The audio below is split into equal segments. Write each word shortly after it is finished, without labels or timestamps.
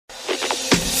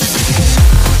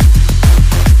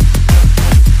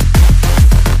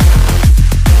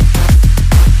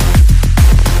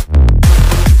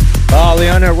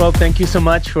Abner, well, thank you so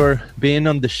much for being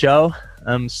on the show.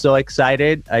 I'm so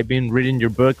excited. I've been reading your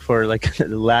book for like the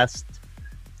last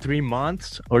 3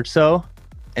 months or so.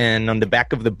 And on the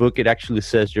back of the book, it actually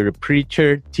says you're a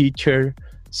preacher, teacher,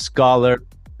 scholar,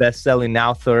 best-selling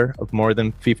author of more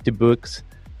than 50 books,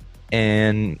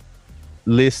 and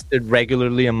listed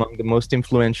regularly among the most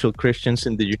influential Christians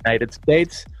in the United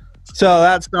States. So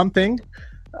that's something.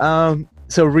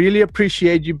 So really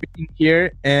appreciate you being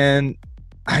here. And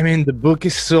I mean, the book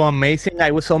is so amazing.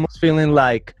 I was almost feeling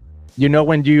like, you know,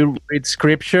 when you read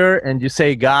scripture and you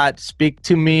say, God, speak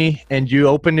to me, and you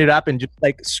open it up and just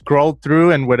like scroll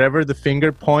through, and whatever the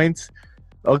finger points,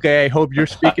 okay, I hope you're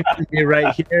speaking to me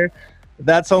right here.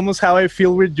 That's almost how I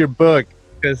feel with your book,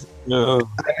 because I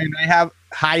mean, I have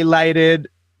highlighted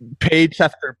page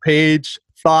after page,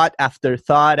 thought after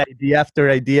thought, idea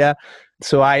after idea.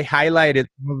 So I highlighted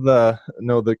some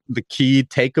of the key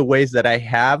takeaways that I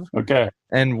have. Okay.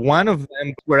 And one of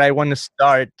them, where I want to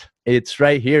start, it's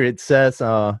right here. It says,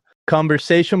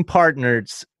 conversation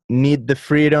partners need the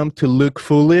freedom to look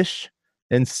foolish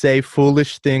and say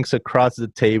foolish things across the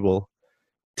table.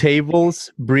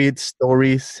 Tables breed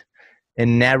stories,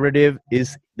 and narrative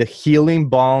is the healing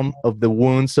balm of the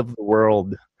wounds of the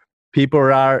world. People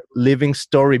are living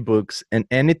storybooks, and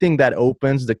anything that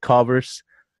opens the covers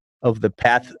of the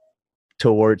path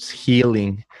towards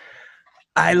healing.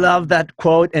 I love that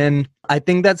quote, and I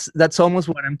think that's almost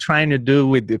what I'm trying to do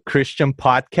with the Christian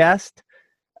podcast.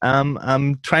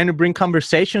 I'm trying to bring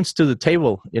conversations to the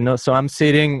table, you know. So I'm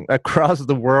sitting across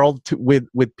the world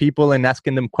with people and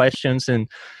asking them questions and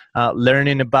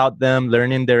learning about them,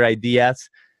 learning their ideas.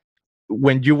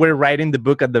 When you were writing the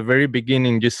book at the very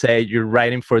beginning, you say you're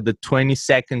writing for the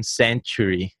 22nd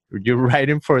century. You're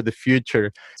writing for the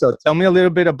future. So tell me a little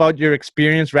bit about your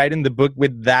experience writing the book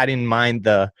with that in mind,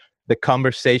 the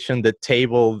conversation, the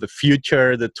table, the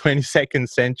future, the 22nd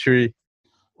century.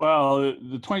 Well,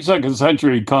 the 22nd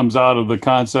century comes out of the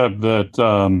concept that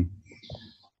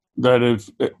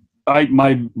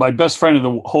my best friend in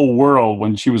the whole world,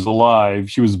 when she was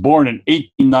alive, she was born in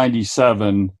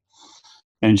 1897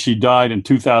 and she died in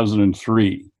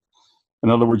 2003. In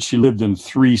other words, she lived in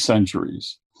 3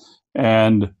 centuries.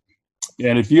 And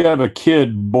if you have a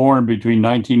kid born between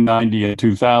 1990 and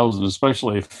 2000,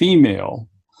 especially a female,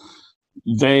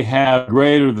 they have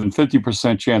greater than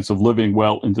 50% chance of living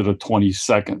well into the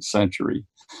 22nd century.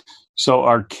 So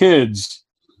our kids,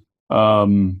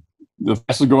 the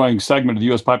fastest growing segment of the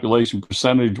U.S. population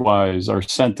percentage-wise, are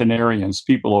centenarians,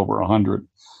 people over 100.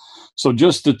 So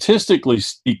just statistically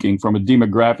speaking, from a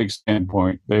demographic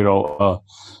standpoint, you know,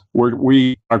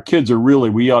 our kids are really,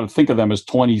 we ought to think of them as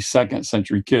 22nd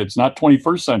century kids, not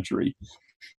 21st century.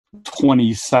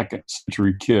 22nd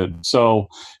century kid. So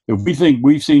if we think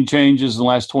we've seen changes in the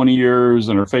last 20 years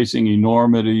and are facing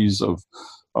enormities of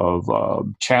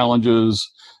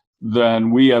challenges,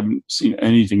 then we haven't seen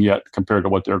anything yet compared to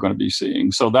what they're going to be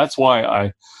seeing. So that's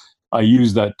why I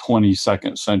use that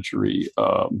 22nd century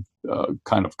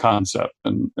kind of concept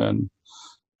and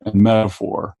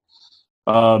metaphor.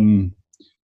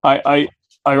 I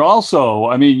also,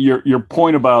 I mean, your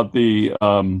point about the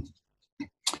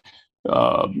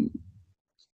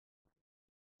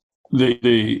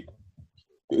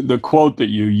quote that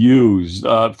you used,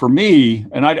 for me,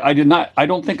 and I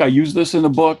don't think I used this in the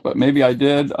book, but maybe I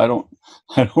did. I don't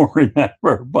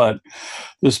remember. But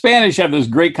the Spanish have this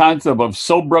great concept of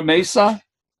sobremesa.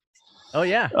 Oh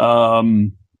yeah.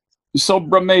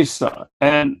 Sobremesa,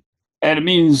 and it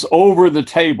means over the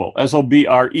table.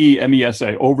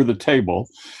 SOBREMESA, over the table,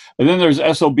 and then there's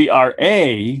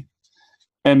SOBRA.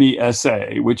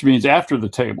 MESA, which means after the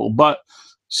table. But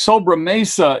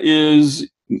sobremesa is,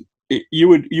 you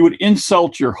would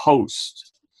insult your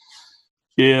host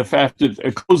if after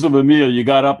the close of a meal you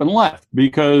got up and left,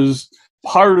 because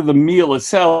part of the meal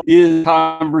itself is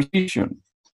conversation.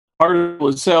 Part of it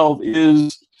itself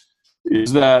is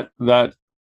that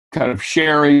kind of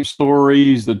sharing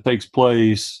stories that takes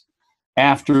place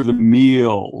after the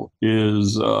meal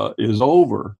is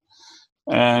over,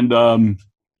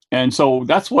 and so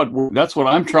that's what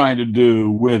I'm trying to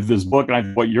do with this book,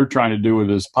 and what you're trying to do with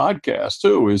this podcast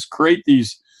too, is create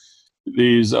these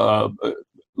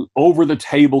over the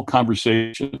table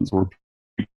conversations where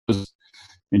people just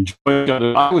enjoy each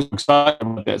other. I was excited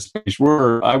about that Spanish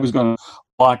word. I was going to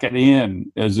lock it in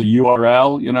as a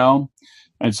URL, you know,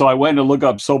 and so I went to look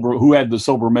up who had the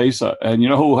Sobremesa, and you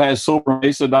know who has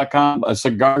Sobremesa.com? A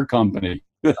cigar company,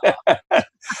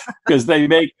 because they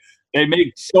make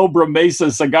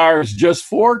Sobremesa cigars just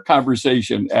for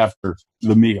conversation after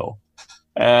the meal.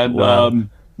 And wow.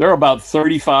 They're about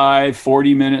 35,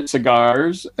 40-minute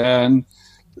cigars. And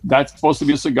That's supposed to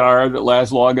be a cigar that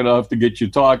lasts long enough to get you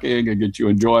talking and get you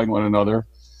enjoying one another.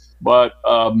 But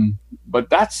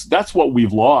that's what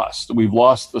we've lost. We've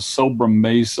lost the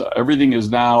sobremesa. Everything is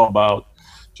now about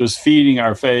just feeding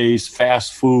our face,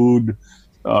 fast food.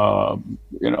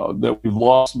 That we've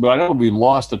lost. But I don't know we've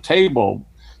lost a table,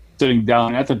 sitting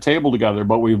down at the table together.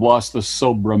 But we've lost the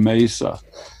sobremesa.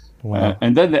 Wow.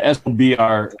 And then the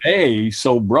SOBRA,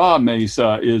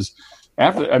 sobremesa, is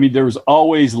after. I mean, there was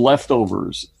always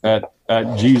leftovers at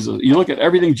Jesus. You look at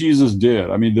everything Jesus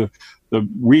did. I mean, the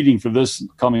reading for this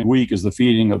coming week is the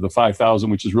feeding of the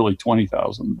 5,000, which is really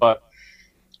 20,000. But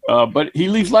he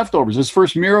leaves leftovers. His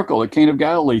first miracle at Cana of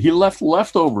Galilee, he left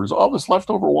leftovers, all this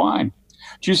leftover wine.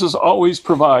 Jesus always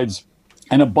provides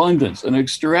an abundance, an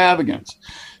extravagance.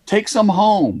 Take some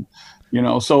home.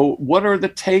 So what are the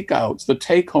takeouts, the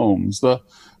take homes,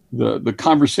 the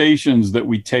conversations that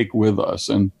we take with us?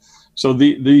 And so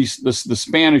the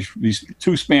Spanish, these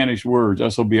two Spanish words,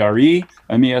 SOBRE,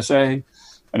 MESA,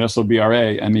 and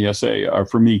SOBRA, MESA, are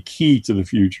for me key to the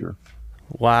future.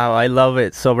 Wow, I love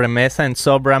it. Sobremesa and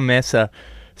sobramesa.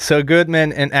 So good,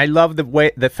 man. And I love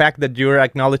the fact that you're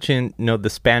acknowledging, the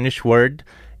Spanish word.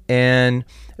 And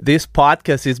this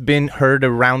podcast is being heard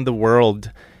around the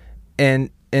world. And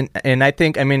I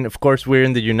think, of course, we're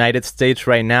in the United States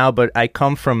right now, but I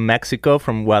come from Mexico,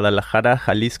 from Guadalajara,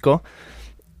 Jalisco.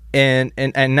 And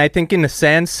I think, in a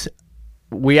sense,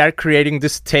 we are creating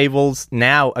these tables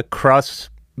now across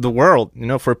the world,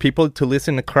 for people to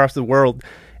listen across the world.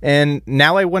 And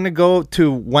now I want to go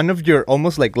to one of your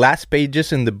almost like last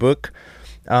pages in the book,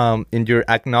 in your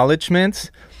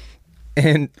acknowledgments.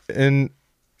 And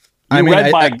You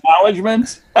read my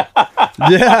acknowledgments?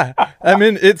 Yeah.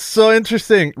 It's so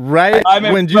interesting, right? I'm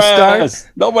when impressed. You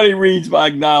start. Nobody reads my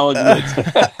acknowledgments.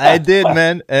 I did,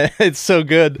 man. It's so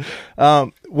good.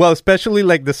 Well, especially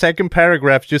like the second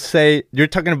paragraph, you're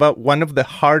talking about one of the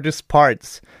hardest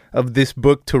parts of this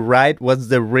book to write was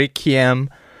the requiem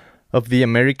of the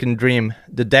American dream,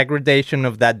 the degradation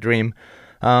of that dream.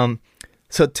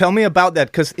 So tell me about that,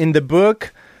 because in the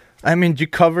book, you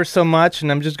cover so much,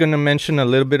 and I'm just going to mention a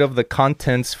little bit of the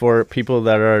contents for people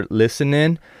that are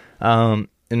listening.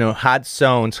 Hot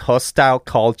zones, hostile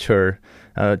culture,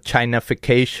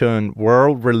 Chinafication,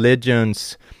 world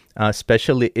religions,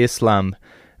 especially Islam,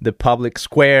 the public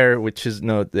square, which is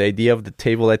the idea of the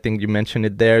table. I think you mentioned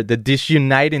it there. The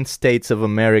disuniting states of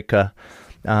America.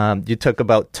 You talk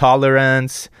about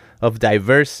tolerance, of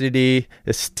diversity,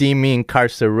 esteeming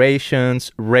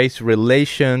incarcerations, race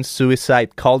relations,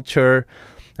 suicide culture.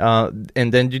 And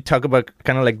then you talk about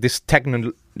kind of like this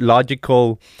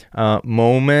technological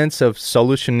moments of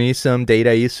solutionism,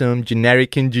 dataism,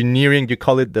 generic engineering. You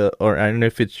call it or I don't know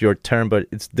if it's your term, but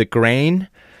it's the grain.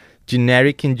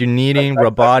 Generic engineering,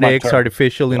 robotics,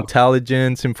 artificial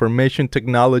intelligence, information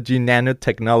technology,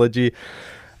 nanotechnology.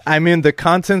 The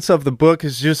contents of the book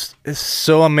is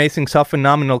so amazing, so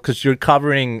phenomenal, because you're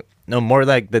covering more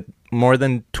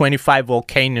than 25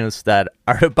 volcanoes that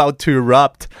are about to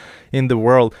erupt in the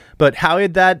world. But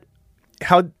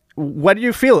what do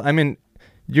you feel?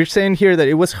 You're saying here that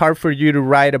it was hard for you to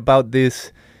write about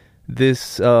this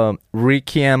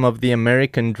requiem of the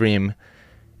American dream.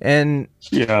 And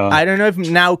yeah. I don't know if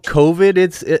now COVID,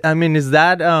 is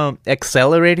that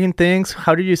accelerating things?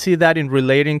 How do you see that in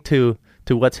relating to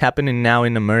what's happening now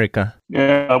in America?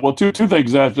 Yeah, well, two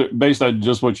things that based on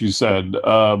just what you said.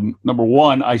 Number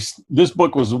one, this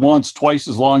book was once twice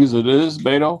as long as it is,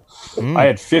 Beto. I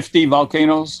had 50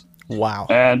 volcanoes. Wow.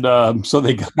 And so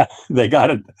they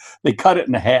cut it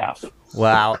in half.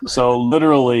 Wow. So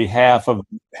literally half of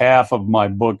my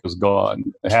book is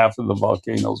gone. Half of the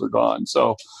volcanoes are gone.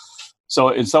 So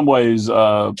in some ways,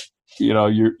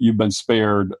 you've been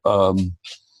spared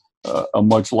a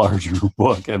much larger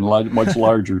book and much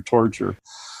larger torture.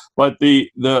 But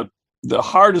the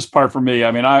hardest part for me,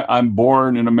 I'm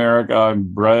born in America. I'm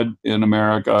bred in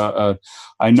America.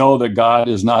 I know that God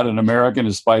is not an American,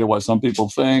 in spite of what some people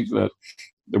think, that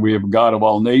we have a God of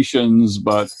all nations.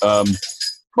 But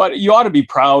you ought to be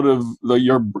proud of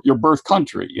your birth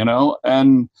country,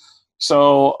 And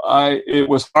so it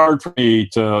was hard for me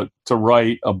to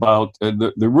write about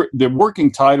the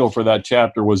working title for that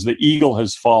chapter was "The Eagle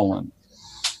Has Fallen."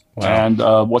 Wow. And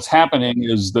what's happening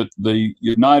is that the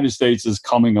United States is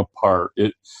coming apart.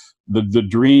 The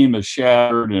dream is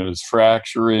shattered, and it's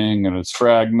fracturing, and it's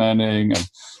fragmenting,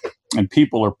 and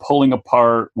people are pulling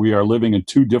apart. We are living in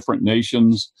two different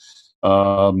nations. We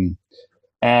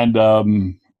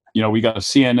got a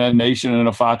CNN nation and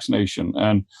a Fox nation.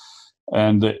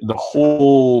 And the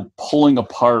whole pulling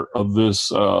apart of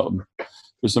this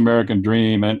American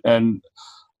dream. And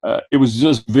it was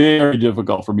just very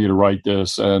difficult for me to write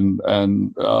this, and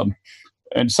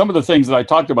some of the things that I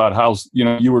talked about, how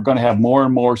you were going to have more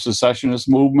and more secessionist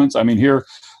movements. I mean, here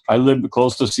I lived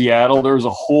close to Seattle. There was a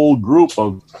whole group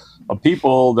of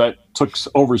people that took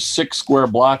over 6 square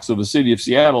blocks of the city of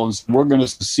Seattle and said, we're going to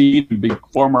secede and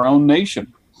form our own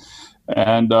nation.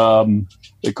 And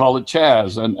they called it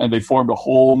Chaz, and they formed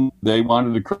they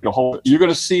wanted to create a whole. You're going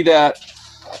to see that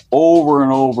over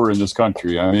and over in this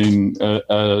country. I mean,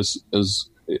 and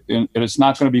it's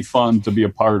not going to be fun to be a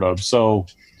part of. So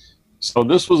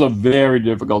this was a very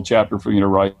difficult chapter for me to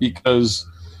write, because,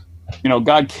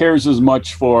 God cares as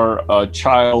much for a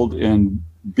child in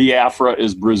Biafra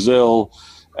as Brazil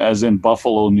as in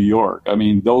Buffalo, New York. I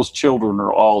mean, those children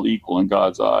are all equal in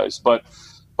God's eyes. But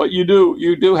you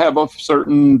do have a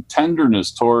certain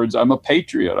tenderness towards, I'm a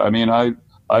patriot. I mean, I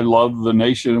love the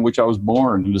nation in which I was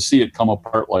born, and to see it come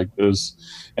apart like this,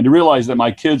 and to realize that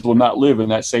my kids will not live in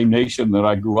that same nation that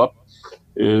I grew up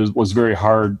was very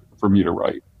hard for me to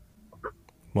write.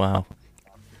 Wow.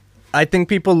 I think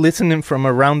people listening from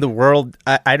around the world,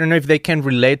 I don't know if they can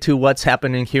relate to what's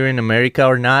happening here in America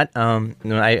or not.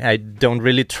 I don't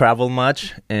really travel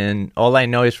much, and all I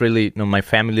know is really, my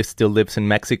family still lives in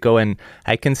Mexico, and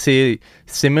I can see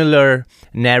similar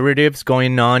narratives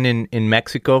going on in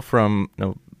Mexico from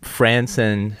friends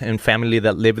and family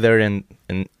that live there, and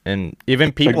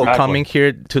even people coming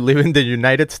here to live in the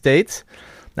United States.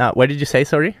 Now, what did you say?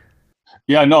 Sorry?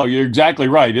 Yeah, no, you're exactly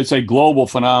right. It's a global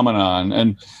phenomenon.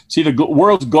 And see, the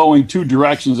world's going 2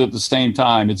 directions at the same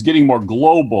time. It's getting more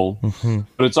global,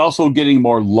 but it's also getting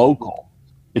more local.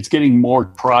 It's getting more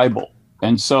tribal.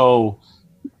 And so,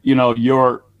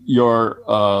 your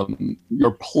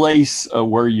place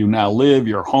where you now live,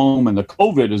 your home, and the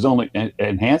COVID is only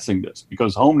enhancing this,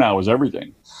 because home now is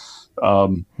everything.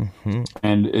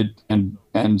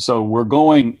 And so we're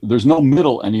going, there's no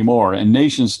middle anymore, and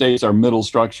nation states are middle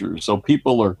structures. So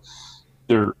people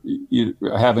they're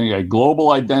having a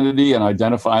global identity and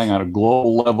identifying on a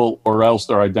global level, or else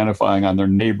they're identifying on their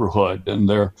neighborhood and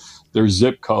their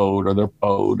zip code or their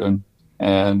code.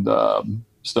 And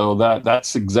so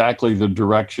that's exactly the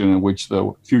direction in which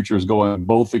the future is going,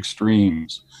 both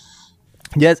extremes.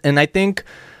 Yes. And I think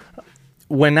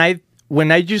when I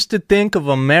used to think of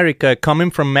America,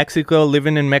 coming from Mexico,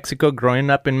 living in Mexico, growing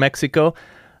up in Mexico,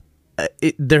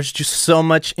 there's just so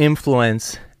much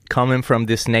influence coming from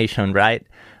this nation, right?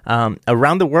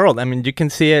 Around the world. I mean, you can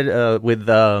see it with,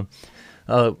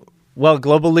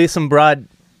 globalism brought,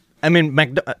 I mean,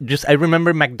 I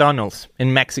remember McDonald's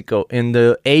in Mexico in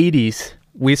the 80s.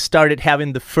 We started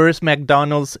having the first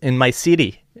McDonald's in my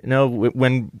city.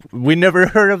 When we never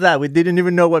heard of that, we didn't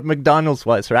even know what McDonald's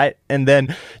was, right? And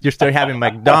then you start having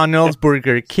McDonald's,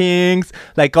 Burger Kings,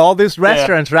 like all these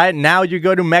restaurants, right? Now you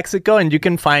go to Mexico and you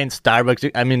can find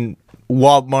Starbucks. I mean,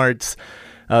 Walmart's,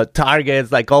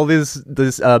 Targets, like all these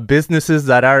businesses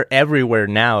that are everywhere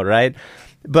now, right?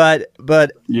 But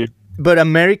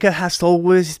America has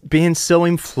always been so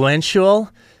influential,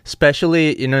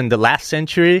 especially in the last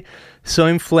century. So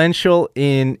influential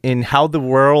in how the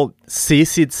world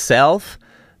sees itself,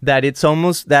 that it's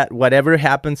almost that whatever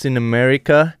happens in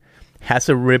America has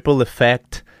a ripple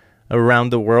effect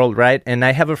around the world, right? And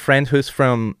I have a friend who's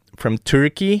from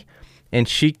Turkey, and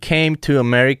she came to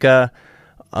America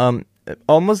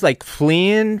almost like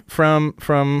fleeing from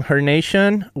her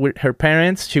nation with her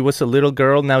parents. She was a little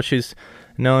girl. Now she's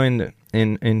in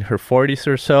her 40s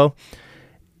or so.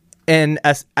 And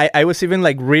as I was even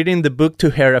like reading the book to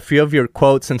her, a few of your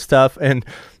quotes and stuff, and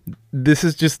this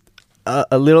is just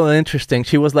a little interesting.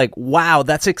 She was like, wow,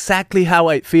 that's exactly how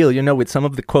I feel, with some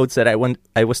of the quotes that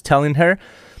I was telling her.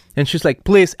 And she's like,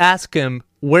 please ask him,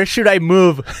 where should I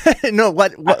move?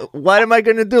 What am I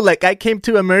going to do? Like, I came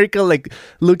to America, like,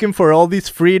 looking for all these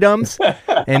freedoms,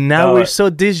 and now we're so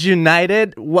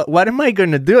disunited. What am I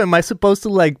going to do? Am I supposed to,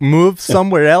 like, move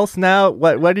somewhere else now?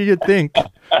 What do you think?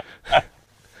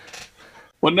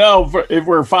 Well, no, if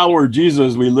we're a follower of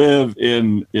Jesus, we live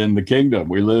in the kingdom.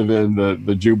 We live in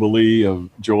the jubilee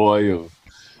of joy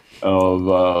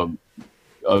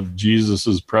of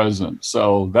Jesus's presence.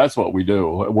 So that's what we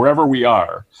do wherever we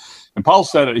are. And Paul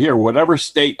said it here: whatever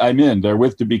state I'm in,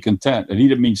 therewith to be content. And he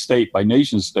didn't mean state by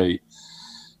nation state,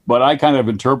 but I kind of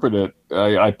interpret it.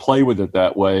 I play with it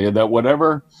that way. That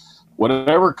whatever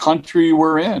country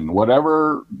we're in,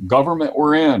 whatever government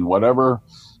we're in, whatever.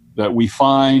 That we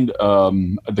find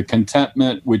the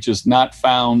contentment which is not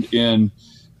found in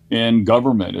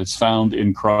government. It's found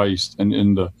in Christ and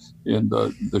in the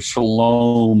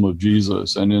shalom of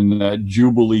Jesus and in that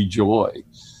jubilee joy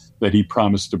that he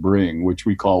promised to bring, which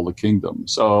we call the kingdom.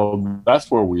 So that's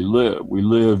where we live. We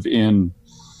live in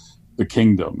the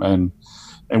kingdom, and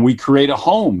we create a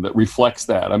home that reflects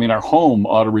that. I mean, our home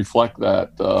ought to reflect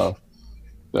that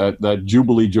that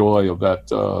jubilee joy of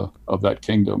that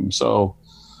kingdom. So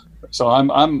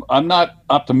I'm not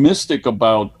optimistic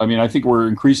about. I mean, I think we're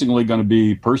increasingly going to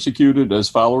be persecuted as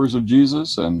followers of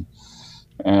Jesus, and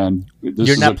this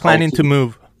You're not planning to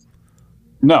move.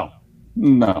 No.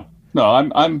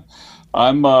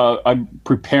 I'm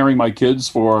preparing my kids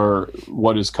for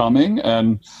what is coming,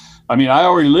 and I mean, I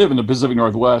already live in the Pacific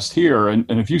Northwest here, and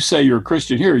if you say you're a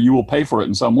Christian here, you will pay for it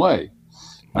in some way.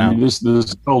 Wow. I mean,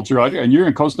 this culture, and you're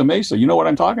in Costa Mesa, you know what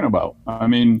I'm talking about. I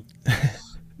mean,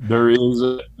 there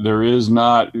is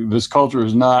not, this culture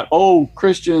is not, oh,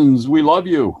 Christians, we love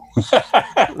you.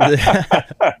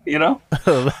 You know?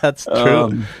 That's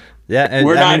true. Yeah, and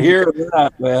we're not here. We're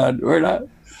not, man. We're not.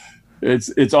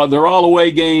 It's all, they're all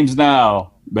away games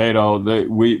now, Beto.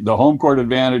 The home court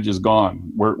advantage is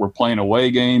gone. We're playing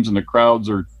away games, and the crowds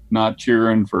are not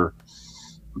cheering for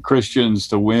Christians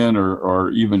to win or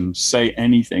even say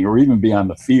anything or even be on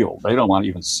the field. They don't want to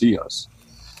even see us.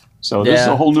 So this is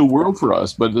a whole new world for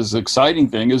us. But this exciting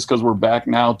thing is because we're back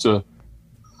now to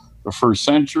the first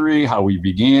century, how we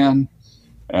began.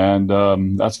 And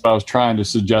that's what I was trying to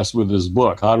suggest with this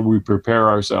book. How do we prepare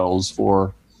ourselves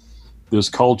for this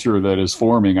culture that is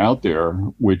forming out there,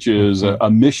 which is a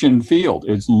mission field?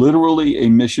 It's literally a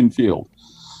mission field.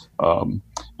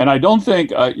 And I don't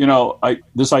think,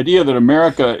 this idea that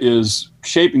America is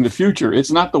shaping the future,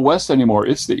 it's not the West anymore,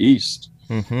 it's the East.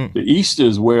 Mm-hmm. The East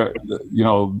is where,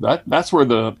 that's where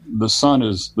the sun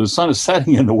is. The sun is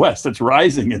setting in the West. It's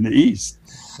rising in the East.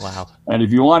 Wow. And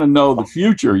if you want to know the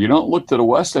future, you don't look to the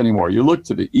West anymore. You look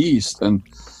to the East. And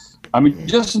I mean,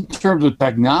 just in terms of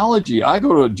technology, I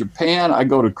go to Japan, I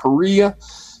go to Korea,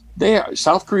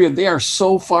 South Korea, they are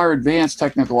so far advanced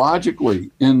technologically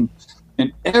in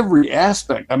every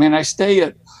aspect. I mean, I stay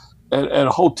at a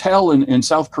hotel in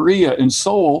South Korea, in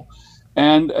Seoul,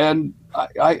 and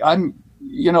I'm,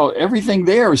 everything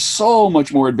there is so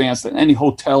much more advanced than any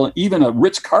hotel, even a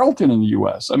Ritz-Carlton in the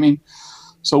U.S. I mean,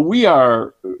 so we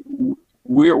in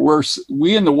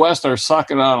the West are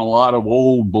sucking on a lot of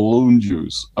old balloon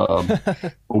juice.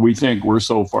 But we think we're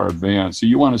so far advanced. So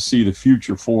you want to see the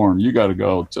future form, you got to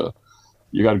go to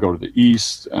the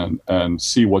East and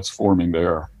see what's forming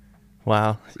there.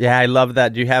 Wow. Yeah, I love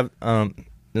that. You have a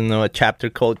chapter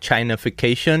called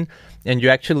Chinafication, and you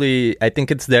actually, I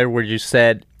think it's there where you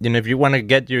said, if you want to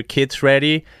get your kids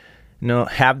ready,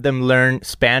 have them learn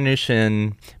Spanish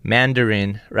and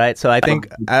Mandarin, right? So I think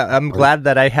I'm glad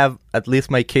that I have at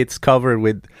least my kids covered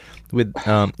with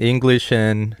English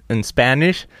and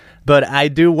Spanish. But I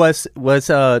was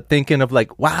thinking of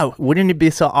like, wow, wouldn't it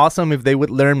be so awesome if they would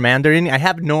learn Mandarin? I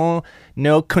have no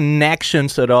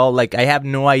connections at all. Like I have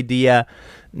no idea,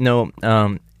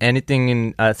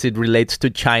 anything as it relates to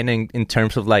China in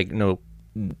terms of like,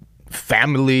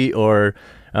 family or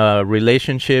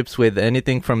relationships with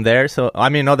anything from there. So, I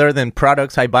mean, other than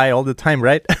products I buy all the time,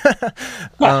 right?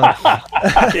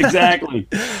 Exactly.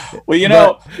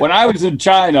 Well, when I was in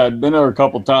China, I'd been there a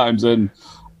couple times, and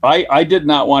I did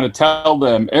not want to tell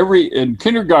them. In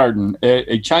kindergarten,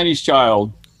 a Chinese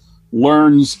child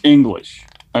learns English.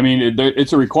 I mean,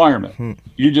 it's a requirement.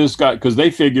 You just because they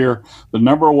figure the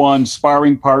number one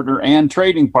sparring partner and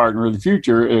trading partner of the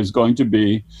future is going to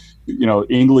be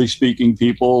English-speaking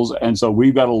peoples, and so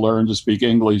we've got to learn to speak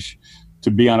English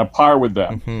to be on a par with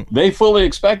them. Mm-hmm. They fully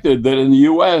expected that in the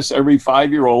U.S., every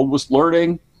 5-year-old was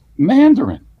learning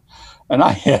Mandarin, and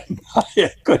I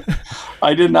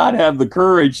did not have the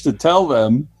courage to tell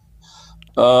them,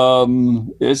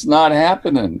 it's not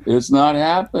happening. It's not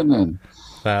happening.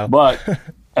 Wow. But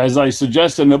as I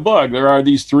suggest in the book, there are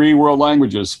these 3 world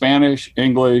languages: Spanish,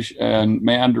 English, and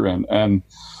Mandarin, and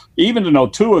even to know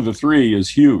 2 of the 3 is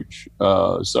huge.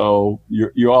 So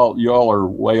you all are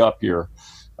way up here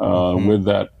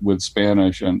with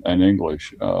Spanish and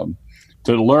English. To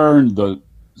learn the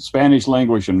Spanish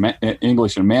language and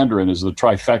English and Mandarin is the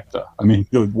trifecta. I mean,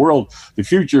 the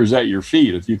future is at your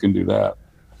feet if you can do that.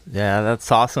 Yeah,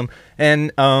 that's awesome.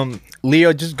 And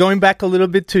Leo, just going back a little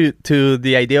bit to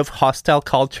the idea of hostile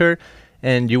culture.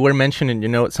 And you were mentioning,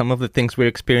 some of the things we're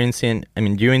experiencing. I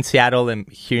mean, you in Seattle and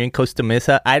here in Costa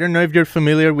Mesa. I don't know if you're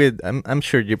familiar with, I'm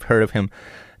sure you've heard of him,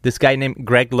 this guy named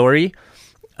Greg Laurie.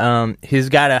 He's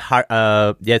got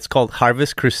it's called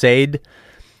Harvest Crusade.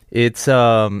 It's,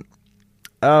 it's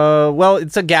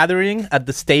a gathering at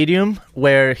the stadium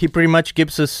where he pretty much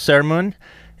gives a sermon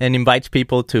and invites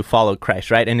people to follow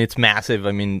Christ, right? And it's massive.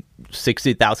 I mean,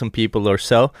 60,000 people or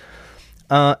so.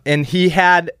 And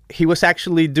he was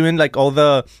actually doing like all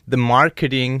the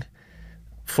marketing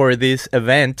for this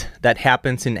event that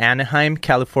happens in Anaheim,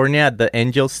 California, at the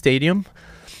Angels Stadium.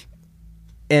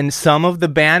 And some of the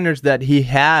banners that he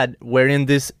had were in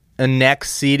this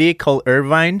next city called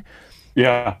Irvine.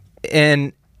 Yeah.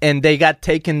 And they got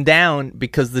taken down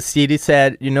because the city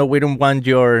said, we don't want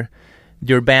your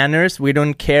banners. We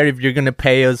don't care if you're going to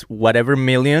pay us whatever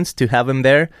millions to have them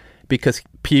there, because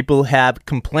people have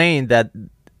complained that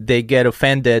they get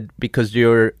offended because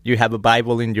you have a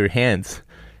Bible in your hands,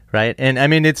 right? And I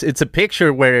mean, it's a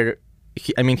picture where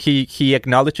he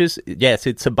acknowledges, yes,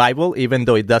 it's a Bible, even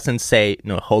though it doesn't say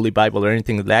Holy Bible or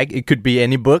anything like that. It could be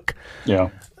any book. Yeah.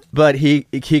 But he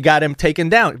got him taken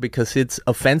down because it's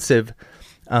offensive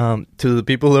to the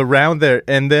people around there.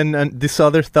 And then this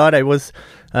other thought I was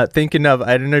thinking of,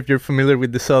 I don't know if you're familiar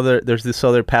with there's this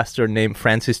other pastor named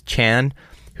Francis Chan,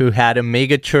 who had a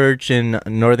mega church in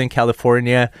Northern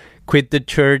California, quit the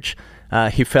church.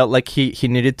 He felt like he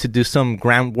needed to do some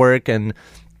groundwork and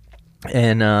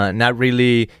not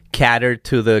really cater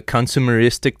to the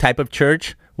consumeristic type of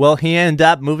church. Well, he ended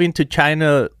up moving to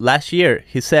China last year.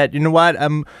 He said, you know what,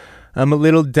 I'm a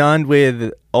little done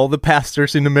with all the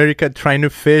pastors in America trying to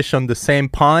fish on the same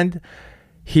pond.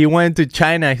 He went to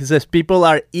China. He says, people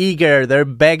are eager. They're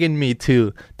begging me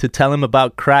to tell them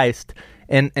about Christ.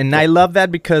 And I love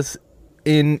that, because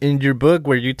in your book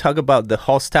where you talk about the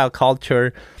hostile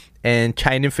culture and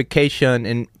Chinification,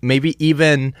 and maybe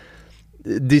even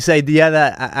this idea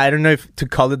that I don't know if to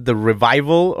call it the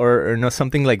revival or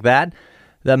something like that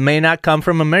may not come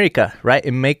from America, right?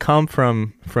 It may come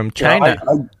from China.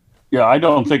 I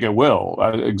don't think it will.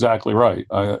 Exactly right.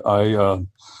 But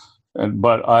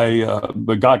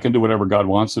God can do whatever God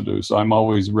wants to do. So I'm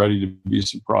always ready to be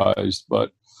surprised.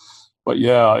 But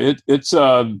yeah, it's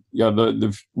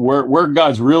where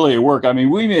God's really at work. I mean,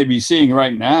 we may be seeing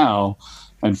right now,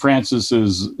 and Francis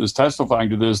is testifying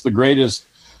to this, the greatest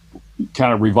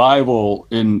kind of revival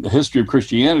in the history of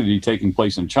Christianity taking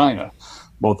place in China,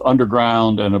 both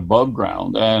underground and above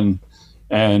ground.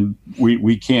 And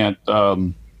we can't,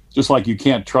 just like you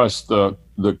can't trust the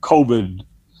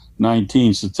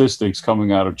COVID-19 statistics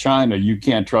coming out of China, you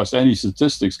can't trust any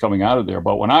statistics coming out of there.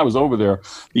 But when I was over there,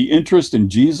 the interest in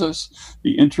Jesus,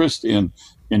 the interest in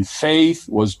faith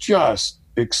was just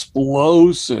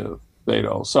explosive,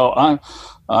 Beto. So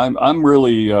I'm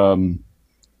really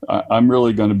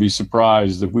going to be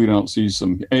surprised if we don't see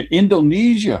some.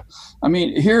 Indonesia. I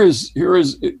mean, here is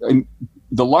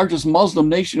the largest Muslim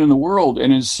nation in the world,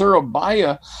 and in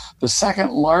Surabaya, the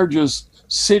second largest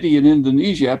city in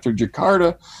Indonesia after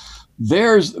Jakarta,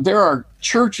 there are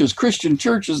churches, Christian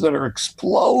churches, that are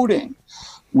exploding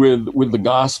with the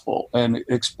gospel and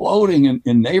exploding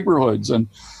in neighborhoods, and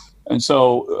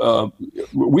so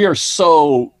we are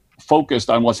so focused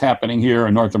on what's happening here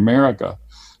in North America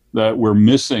that we're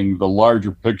missing the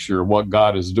larger picture of what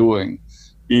God is doing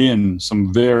in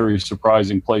some very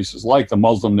surprising places, like the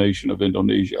Muslim nation of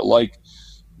Indonesia, like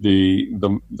the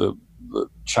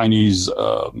Chinese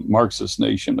Marxist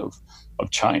nation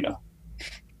of China.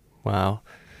 Wow.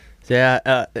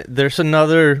 Yeah, there's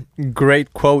another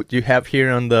great quote you have here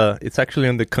it's actually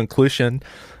on the conclusion.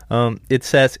 It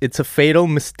says, "It's a fatal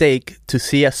mistake to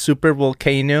see a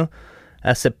supervolcano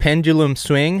as a pendulum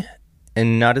swing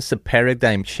and not as a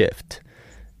paradigm shift."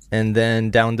 And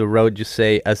then down the road you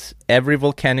say, "As every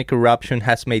volcanic eruption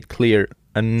has made clear,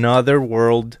 another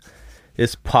world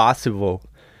is possible."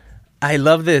 I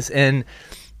love this. And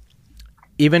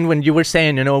even when you were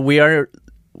saying,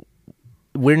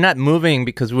 we're not moving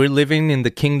because we're living in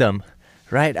the kingdom,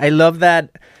 right? I love that.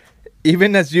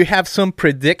 Even as you have some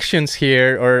predictions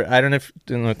here, or I don't know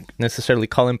if necessarily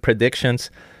call them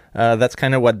predictions, that's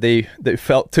kind of what they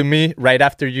felt to me right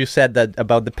after you said that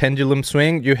about the pendulum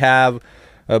swing. You have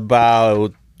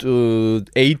about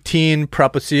 18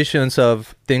 propositions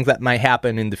of things that might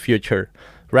happen in the future,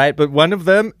 right? But one of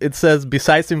them, it says,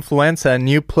 besides influenza,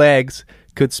 new plagues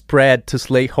could spread to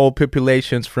slay whole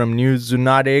populations, from new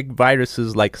zoonotic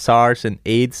viruses like SARS and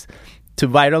AIDS to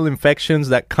viral infections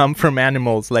that come from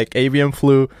animals like avian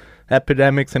flu.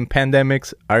 Epidemics and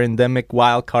pandemics are endemic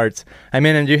wildcards. I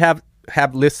mean, and you have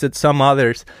listed some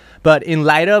others. But in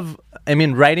light of,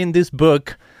 writing this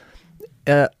book,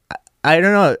 I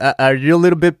don't know, are you a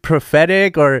little bit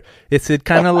prophetic, or is it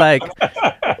kind of like,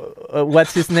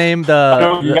 what's his name,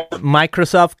 the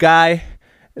Microsoft guy,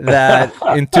 that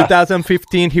in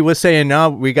 2015 he was saying, no,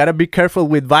 we got to be careful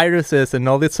with viruses and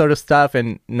all this sort of stuff.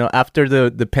 And after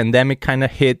the pandemic kind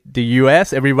of hit the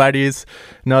US, everybody's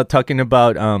talking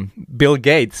about Bill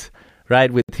Gates,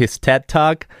 right, with his TED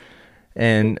Talk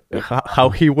and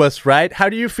how he was right. How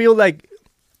do you feel like,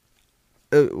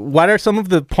 what are some of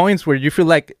the points where you feel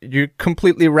like you're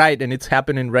completely right and it's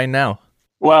happening right now?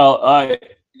 Well, I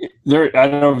don't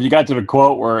know if you got to the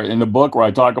quote where in the book where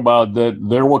I talk about that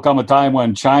there will come a time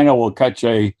when China will catch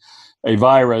a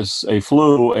virus, a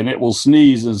flu, and it will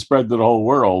sneeze and spread to the whole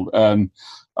world. And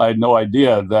I had no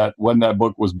idea that when that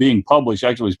book was being published,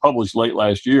 actually it was published late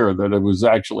last year, that it was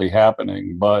actually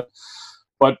happening. But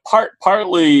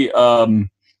partly,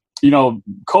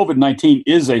 COVID-19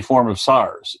 is a form of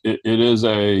SARS. It is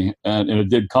and it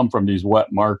did come from these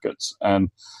wet markets,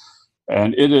 and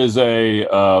it is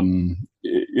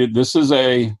this is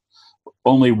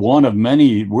only one of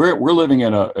many. We're living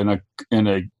in a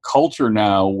culture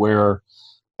now where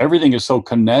everything is so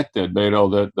connected,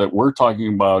 Beto, that we're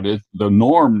talking about it. The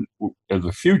norm of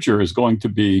the future is going to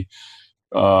be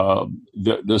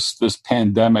this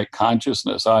pandemic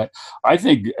consciousness. I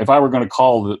think if I were going to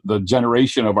call the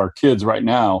generation of our kids right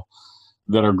now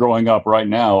that are growing up right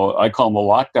now, I call them the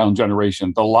lockdown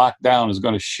generation. The lockdown is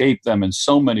going to shape them in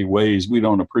so many ways we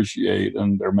don't appreciate,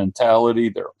 and their mentality,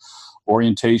 their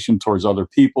orientation towards other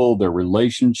people, their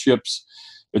relationships.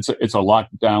 It's a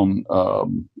lockdown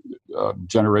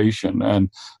generation, and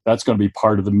that's going to be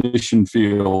part of the mission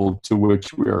field to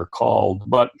which we are called.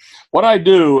 But what I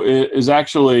do is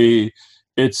actually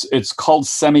it's called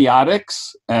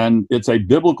semiotics, and it's a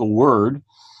biblical word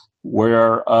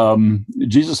where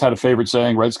Jesus had a favorite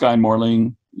saying: "Red sky in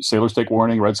morning, sailors take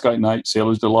warning; red sky at night,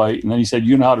 sailors delight." And then he said,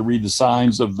 "You know how to read the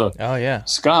signs of the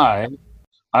sky.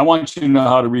 I want you to know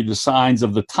how to read the signs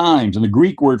of the times." And the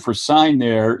Greek word for sign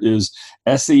there is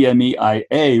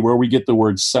semeia, where we get the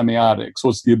word semiotic. So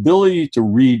it's the ability to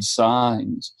read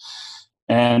signs.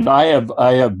 And I have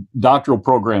doctoral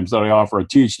programs that I offer, a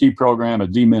THD program, a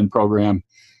DMin program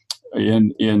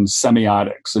in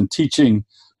semiotics, and teaching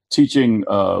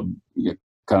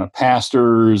kind of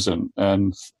pastors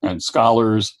and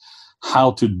scholars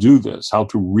how to do this, how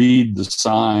to read the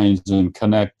signs and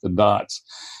connect the dots.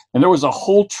 And there was a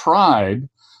whole tribe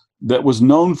that was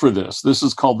known for this. This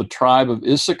is called the tribe of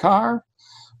Issachar,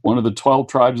 one of the 12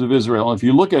 tribes of Israel. And if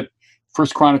you look at 1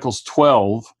 Chronicles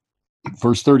 12,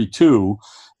 verse 32,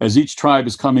 as each tribe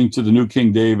is coming to the new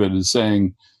King David and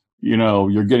saying,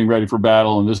 you're getting ready for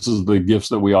battle, and this is the gifts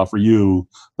that we offer you.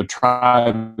 The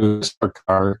tribe of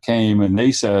Issachar came, and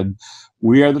they said,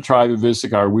 "We are the tribe of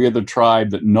Issachar. We are the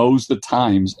tribe that knows the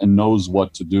times and knows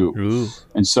what to do." Ooh.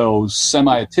 And so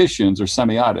semioticians or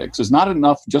semiotics is not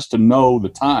enough just to know the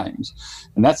times.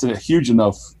 And that's a huge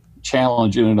enough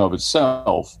challenge in and of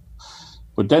itself.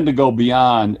 But then to go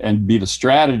beyond and be the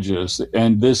strategist,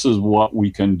 and this is what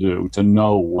we can do to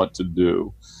know what to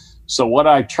do. So what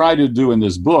I try to do in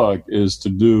this book is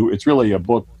it's really a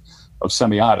book of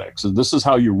semiotics. And this is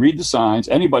how you read the signs.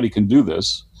 Anybody can do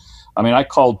this. I mean, I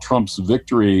called Trump's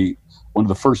victory one of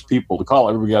the first people to call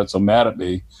it. Everybody got so mad at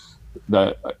me.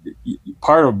 That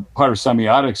part of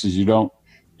semiotics is you don't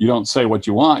say what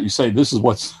you want. You say, this is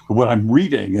what I'm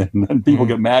reading, and then people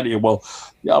get mad at you. Well,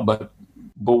 yeah, but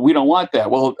we don't want that.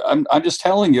 Well, I'm just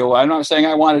telling you. I'm not saying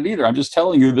I want it either. I'm just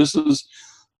telling you this is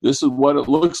what it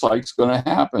looks like is going to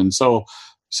happen. So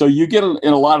you get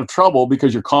in a lot of trouble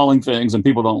because you're calling things and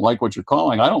people don't like what you're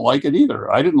calling. I don't like it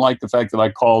either. I didn't like the fact that I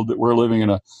called that we're going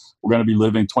to be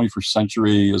living 21st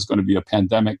century is going to be a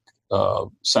pandemic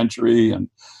century,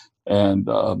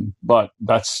 but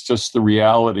that's just the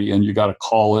reality, and you got to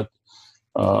call it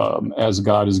as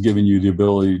God has given you the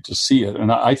ability to see it.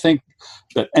 And I think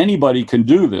that anybody can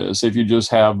do this if you just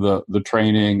have the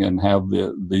training and have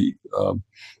the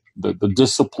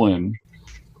discipline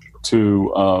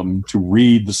to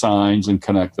read the signs and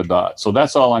connect the dots. So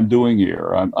that's all I'm doing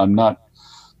here. I'm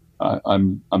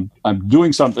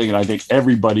doing something that I think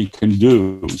everybody can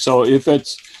do. So if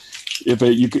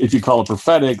you call it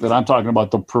prophetic, then I'm talking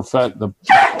about the prophetichood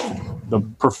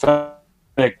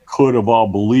of all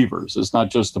believers. It's not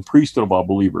just the priesthood of all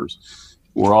believers.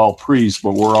 We're all priests,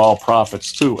 but we're all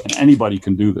prophets too, and anybody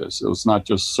can do this. It's not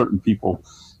just certain people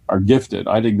are gifted.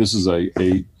 I think this is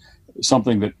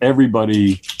something that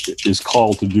everybody is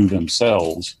called to do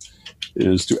themselves,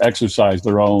 is to exercise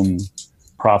their own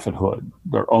prophethood,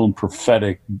 their own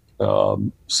prophetic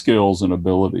skills and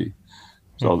ability.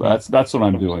 So that's what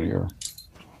I'm doing here.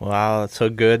 Wow, that's so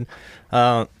good.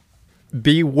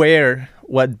 Beware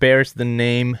what bears the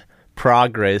name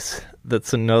progress.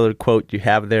 That's another quote you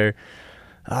have there.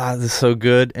 This is so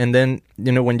good. And then,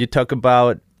 when you talk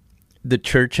about the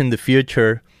church in the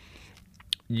future,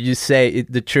 you say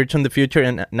the church in the future,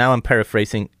 and now I'm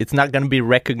paraphrasing, it's not going to be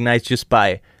recognized just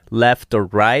by left or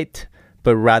right,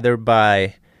 but rather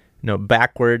by,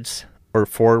 backwards or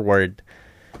forward.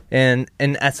 And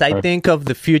as I think of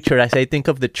the future, as I think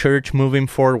of the church moving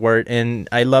forward, and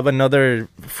I love another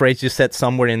phrase you said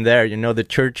somewhere in there, the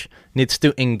church needs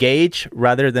to engage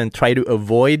rather than try to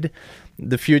avoid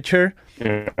the future.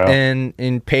 Yeah. And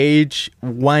in page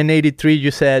 183,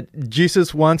 you said,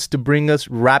 Jesus wants to bring us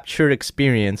rapture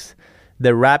experience,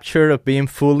 the rapture of being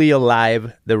fully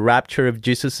alive, the rapture of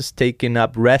Jesus taking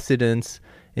up residence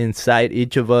inside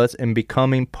each of us and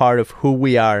becoming part of who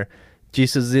we are.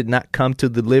 Jesus did not come to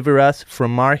deliver us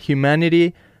from our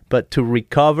humanity, but to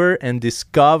recover and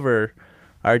discover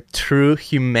our true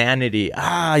humanity.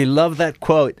 I love that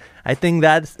quote. I think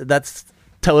that's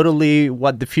totally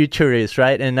what the future is,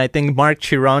 right? And I think Mark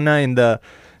Chirona in the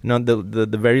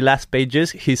very last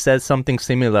pages, he says something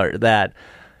similar, that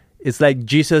it's like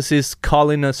Jesus is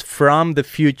calling us from the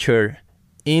future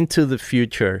into the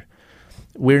future.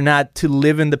 We're not to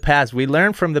live in the past. We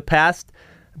learn from the past,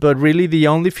 but really the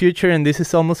only future, and this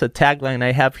is almost a tagline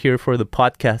I have here for the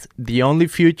podcast, the only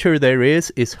future there is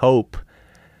hope.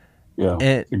 Yeah,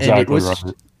 exactly. And it was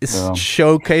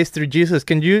showcased through Jesus.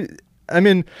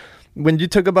 When you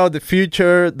talk about the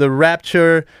future, the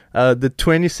rapture, the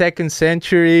 22nd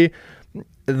century,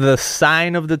 the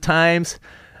sign of the times,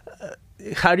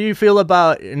 how do you feel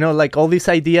about, like all these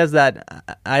ideas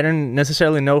that I don't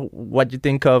necessarily know what you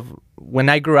think of? When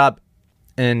I grew up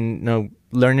and,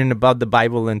 learning about the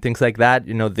Bible and things like that,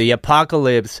 the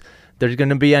apocalypse, there's going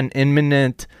to be an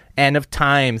imminent end of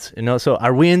times, so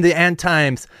are we in the end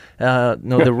times?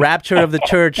 The rapture of the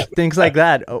church, things like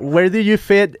that. Where do you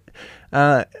fit,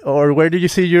 or where do you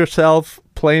see yourself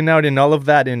playing out in all of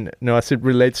that, as it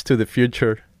relates to the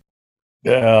future?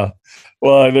 Yeah.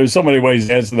 Well, there's so many ways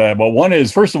to answer that. But one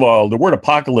is, first of all, the word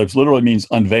apocalypse literally means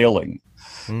unveiling.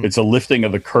 It's a lifting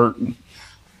of the curtain.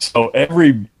 So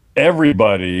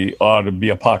everybody ought to be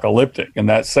apocalyptic in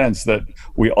that sense, that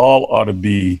we all ought to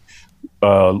be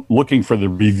looking for the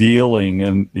revealing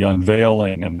and the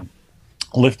unveiling and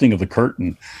lifting of the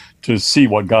curtain to see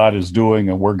what God is doing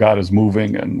and where God is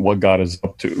moving and what God is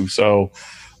up to. So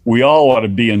we all ought to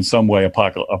be in some way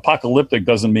apocalyptic.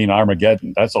 Doesn't mean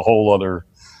Armageddon. That's a whole other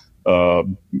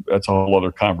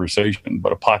conversation.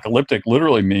 But apocalyptic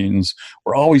literally means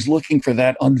we're always looking for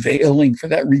that unveiling, for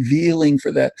that revealing,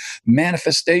 for that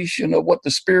manifestation of what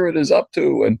the Spirit is up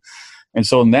to. And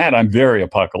so in that, I'm very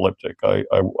apocalyptic. I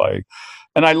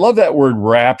love that word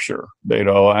rapture.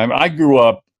 I grew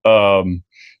up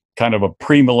kind of a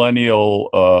premillennial,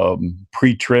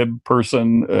 pre-trib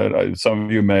person. Some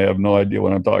of you may have no idea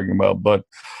what I'm talking about, but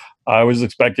I was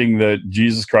expecting that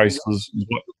Jesus Christ was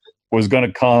going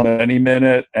to come at any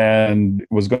minute and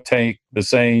was going to take the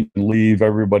saint and leave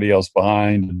everybody else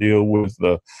behind to deal with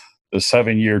the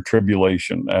 7-year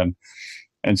tribulation.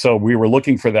 And so we were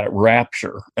looking for that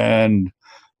rapture. I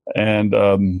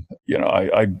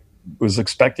was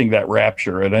expecting that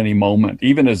rapture at any moment.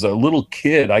 Even as a little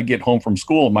kid, I get home from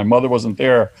school and my mother wasn't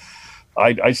there.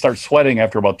 I start sweating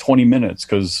after about 20 minutes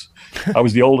because I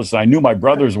was the oldest and I knew my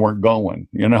brothers weren't going,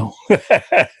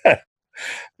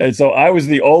 And so I was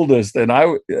the oldest, and I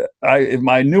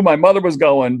knew my mother was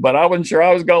going, but I wasn't sure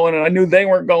I was going, and I knew they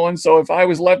weren't going. So if I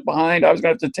was left behind, I was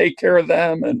going to have to take care of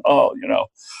them, and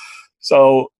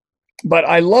So, but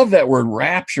I love that word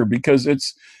rapture because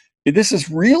this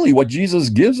is really what Jesus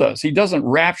gives us. He doesn't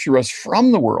rapture us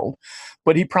from the world,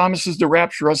 but he promises to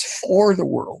rapture us for the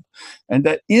world, and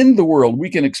that in the world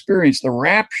we can experience the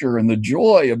rapture and the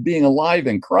joy of being alive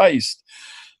in Christ,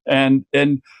 and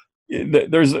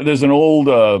there's an old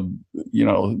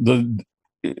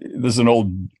there's an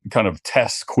old kind of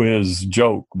test quiz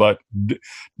joke, but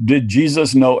did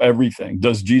Jesus know everything?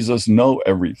 Does Jesus know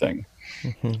everything?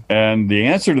 Mm-hmm. And the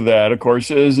answer to that, of course,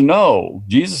 is no.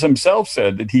 Jesus himself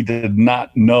said that he did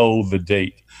not know the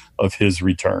date of his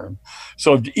return.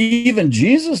 So if even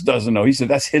Jesus doesn't know, he said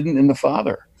that's hidden in the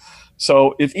Father.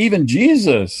 So if even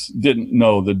Jesus didn't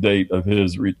know the date of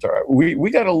his return,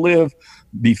 we got to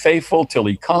be faithful till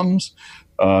he comes.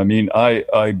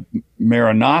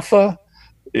 Maranatha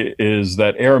is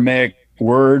that Aramaic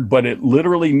word, but it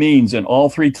literally means in all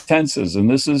three tenses, and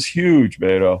this is huge,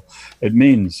 Beto. It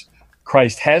means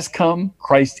Christ has come,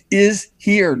 Christ is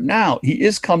here now. He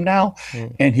is come now,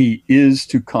 and he is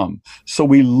to come. So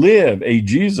we live a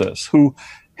Jesus who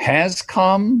has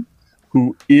come,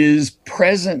 who is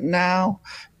present now,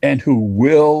 and who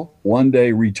will one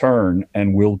day return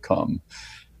and will come.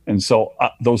 And so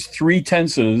those three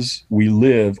tenses, we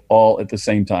live all at the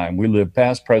same time. We live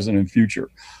past, present, and future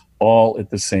all at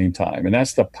the same time. And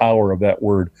that's the power of that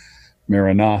word,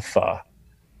 Maranatha,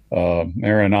 that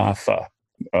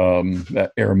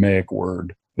Aramaic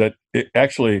word, that it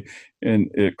actually, and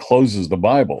it closes the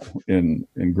Bible in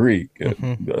Greek.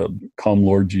 Come,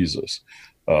 Lord Jesus.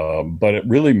 But it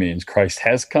really means Christ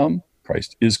has come,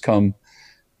 Christ is come,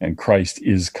 and Christ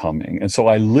is coming. And so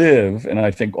I live, and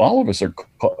I think all of us are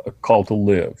called to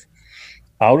live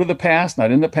out of the past,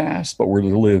 not in the past, but we're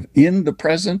to live in the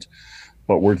present,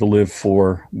 but we're to live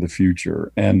for the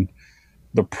future. And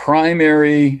the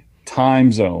primary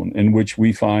time zone in which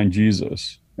we find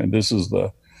Jesus, and this is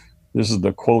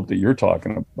the quote that you're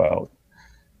talking about,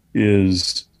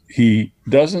 is he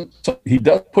does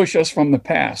push us from the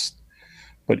past,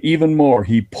 but even more,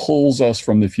 he pulls us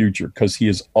from the future because he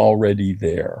is already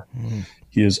there.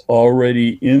 He is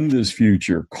already in this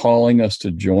future, calling us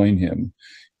to join him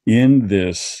in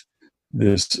this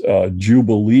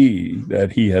jubilee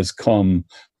that he has come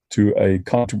to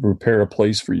prepare a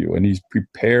place for you. And he's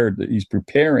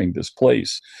preparing this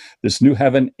place, this new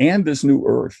heaven and this new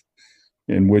earth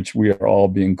in which we are all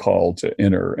being called to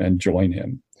enter and join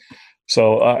him.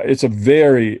 So it's a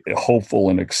very hopeful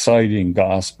and exciting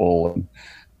gospel.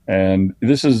 And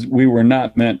we were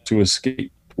not meant to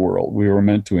escape the world. We were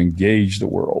meant to engage the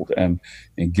world and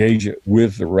engage it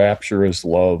with the rapturous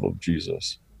love of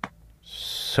Jesus.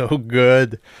 So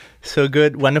good. So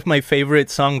good. One of my favorite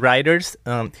songwriters,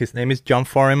 his name is John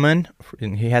Foreman,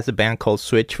 and he has a band called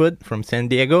Switchfoot from San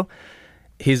Diego.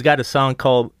 He's got a song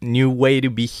called New Way to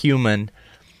Be Human.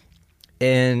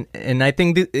 And I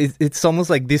think it's almost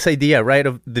like this idea, right,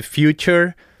 of the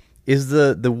future is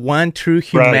the one true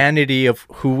humanity of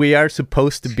who we are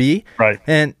supposed to be. Right.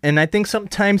 And I think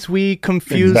sometimes we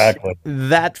confuse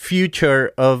that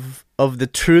future of the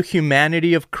true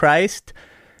humanity of Christ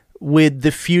with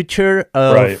the future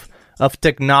of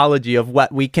technology, of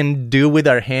what we can do with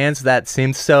our hands that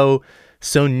seems so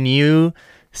new.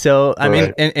 So, I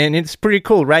mean, and it's pretty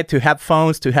cool, right? To have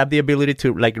phones, to have the ability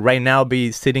to, like, right now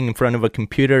be sitting in front of a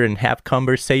computer and have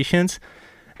conversations.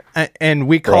 And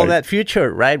we call that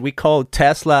future, right? We call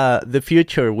Tesla the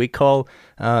future. We call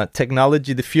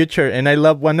technology the future. And I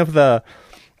love one of the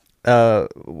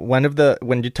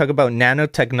when you talk about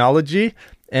nanotechnology,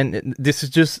 and this is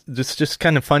just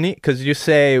kind of funny because you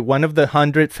say one of the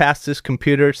 100 fastest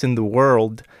computers in the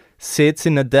world sits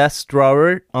in a desk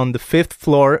drawer on the 5th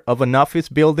floor of an office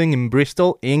building in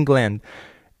Bristol, England.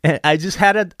 And I just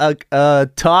had a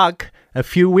talk a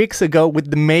few weeks ago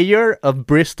with the mayor of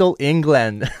Bristol,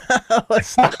 England. I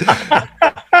was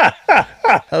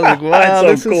like, wow,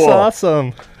 this is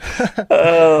awesome.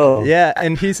 Yeah,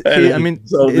 and he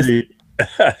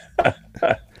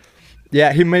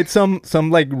made some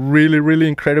like really, really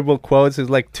incredible quotes. It's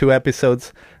like 2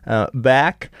 episodes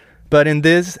back. But in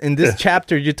this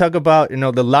chapter, you talk about,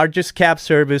 the largest cab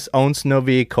service owns no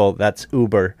vehicle. That's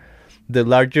Uber. The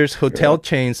largest hotel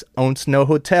chains owns no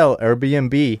hotel,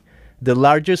 Airbnb. The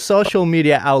largest social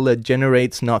media outlet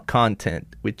generates no content,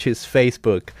 which is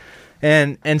Facebook.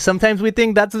 And sometimes we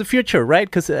think that's the future, right?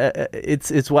 Because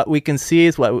it's what we can see,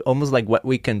 it's almost like what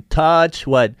we can touch,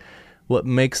 what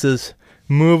makes us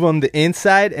move on the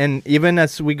inside. And even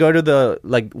as we go to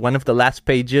one of the last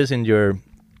pages in your,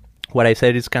 what I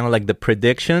said is kind of like the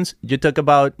predictions, you talk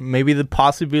about maybe the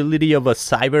possibility of a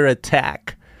cyber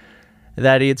attack,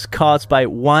 that it's caused by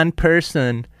one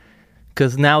person,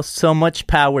 because now so much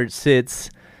power sits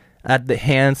at the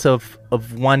hands of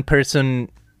one person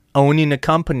owning a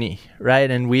company,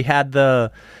 right? And we had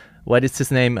what is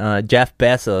his name? Jeff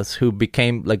Bezos, who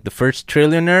became like the first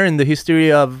trillionaire in the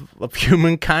history of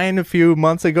humankind a few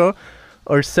months ago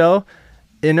or so.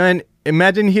 And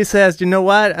imagine he says, you know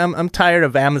what? I'm tired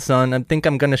of Amazon. I think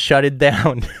I'm going to shut it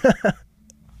down.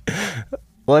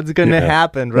 What's going to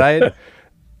happen, right?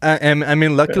 I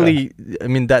mean, luckily, I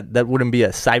mean, that wouldn't be a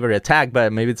cyber attack,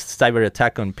 but maybe it's a cyber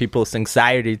attack on people's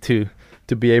anxiety to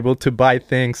be able to buy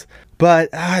things.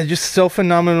 But just so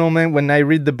phenomenal, man. When I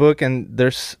read the book, and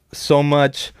there's so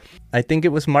much, I think it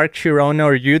was Mark Chirona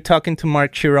or you talking to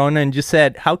Mark Chirona, and you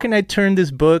said, how can I turn this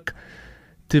book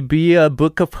to be a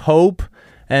book of hope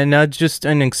and not just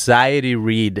an anxiety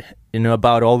read,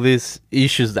 about all these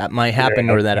issues that might happen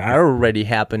or that are already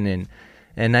happening.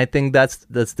 And I think that's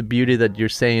the beauty that you're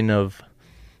saying of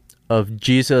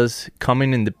Jesus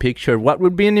coming in the picture. What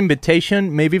would be an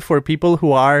invitation maybe for people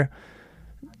who are,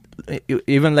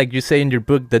 even like you say in your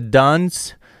book, the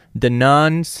duns, the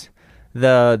nuns,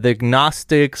 the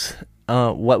agnostics,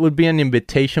 what would be an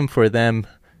invitation for them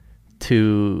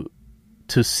to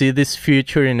see this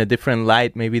future in a different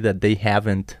light, maybe that they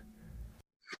haven't?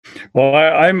 Well,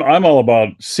 I'm all about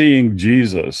seeing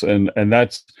Jesus, and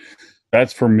that's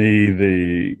for me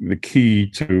the key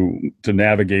to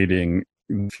navigating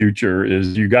the future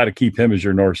is you got to keep him as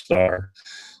your North Star.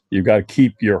 You got to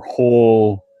keep your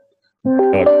whole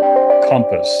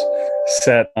compass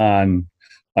set on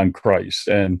Christ,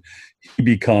 and he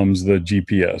becomes the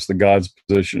GPS, the God's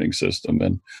positioning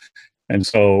system. And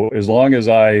so as long as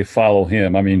I follow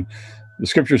him, I mean, the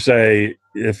scriptures say,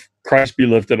 if Christ be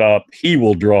lifted up, he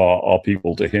will draw all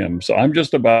people to him. So I'm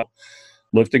just about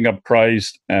lifting up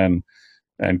Christ and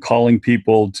calling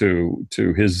people to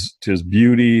his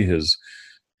beauty,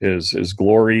 his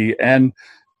glory. And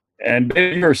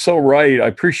you're so right. I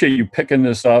appreciate you picking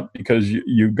this up, because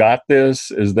you got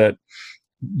this, is that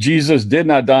Jesus did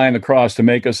not die on the cross to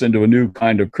make us into a new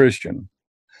kind of Christian.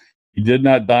 He did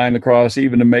not die on the cross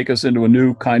even to make us into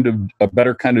a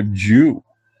better kind of Jew.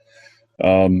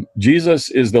 Jesus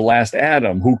is the last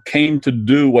Adam who came to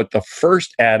do what the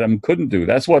first Adam couldn't do.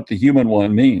 That's what the human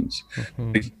one means.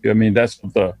 Mm-hmm. I mean, that's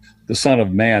what the Son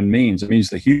of Man means. It means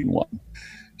the human one.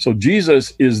 So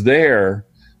Jesus is there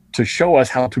to show us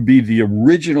how to be the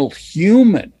original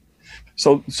human.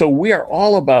 So we are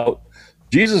all about,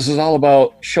 Jesus is all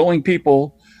about showing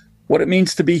people what it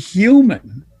means to be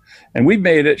human. And we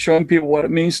made it showing people what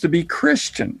it means to be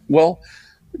Christian. Well,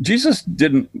 Jesus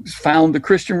didn't found the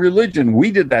Christian religion.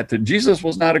 We did that to Jesus.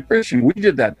 Was not a Christian. We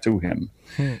did that to him.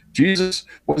 Jesus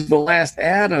was the last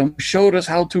Adam, showed us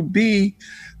how to be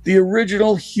the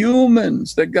original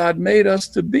humans that God made us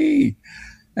to be.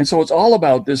 And so it's all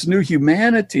about this new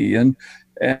humanity and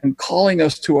calling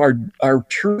us to our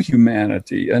true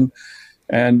humanity and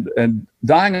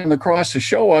dying on the cross to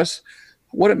show us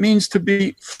what it means to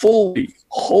be fully,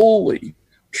 wholly,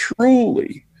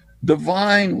 truly,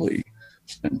 divinely.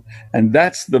 And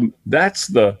that's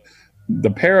the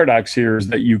paradox here, is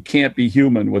that you can't be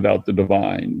human without the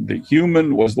divine. The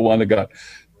human was the one that got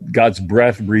God's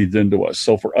breath breathed into us.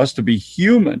 So for us to be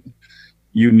human,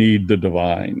 you need the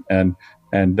divine.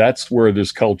 And that's where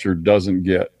this culture doesn't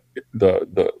get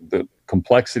the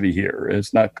complexity here.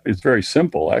 It's very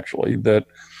simple, actually, that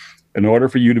in order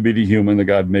for you to be the human that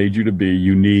God made you to be,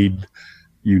 you need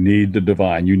the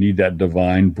divine. You need that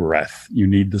divine breath. You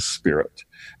need the Spirit,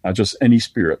 not just any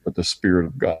spirit, but the Spirit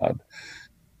of God.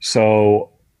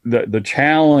 So the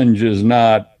challenge is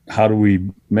not how do we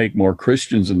make more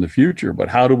Christians in the future, but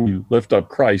how do we lift up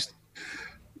Christ?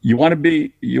 I want to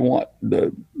be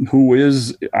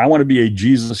a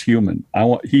Jesus human.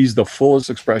 He's the fullest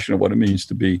expression of what it means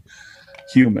to be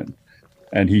human.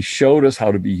 And he showed us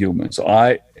how to be human.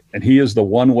 And he is the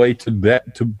one way to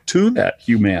that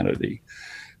humanity.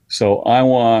 So I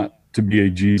want to be a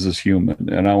Jesus human,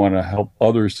 and I want to help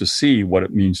others to see what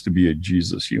it means to be a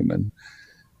Jesus human.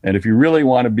 And if you really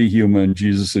want to be human,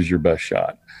 Jesus is your best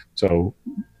shot. So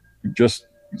just,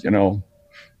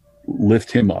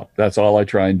 lift him up. That's all I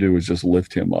try and do, is just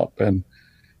lift him up. And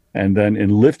then in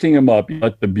lifting him up,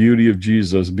 let the beauty of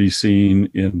Jesus be seen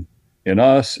in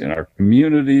us, in our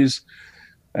communities.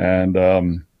 And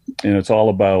it's all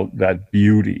about that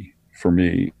beauty for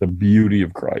me, the beauty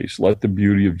of Christ. Let the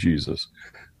beauty of Jesus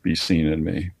be seen in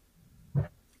me.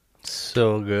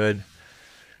 So good.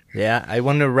 Yeah, I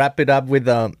want to wrap it up with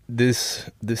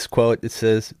this quote. It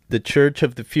says, "The church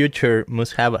of the future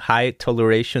must have a high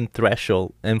toleration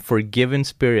threshold and forgiving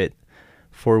spirit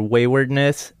for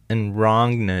waywardness and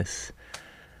wrongness."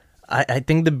 I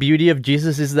think the beauty of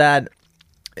Jesus is that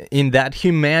in that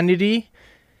humanity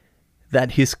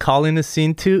that he's calling us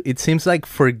into, it seems like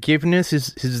forgiveness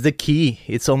is the key.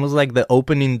 It's almost like the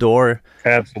opening door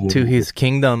to his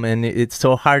kingdom, and it's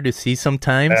so hard to see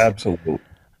sometimes. Absolutely.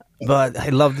 But I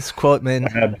love this quote, man.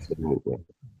 Absolutely.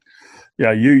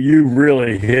 Yeah, you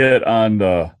really hit on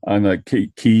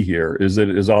the key here. Is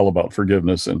it is all about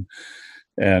forgiveness and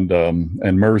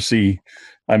mercy.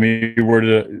 I mean, we're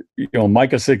to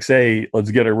Micah 6:8. Let's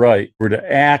get it right. We're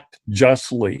to act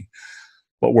justly,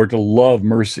 but we're to love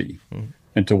mercy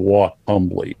and to walk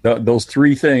humbly. Those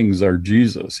three things are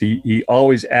Jesus. He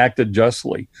always acted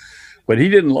justly, but he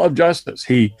didn't love justice.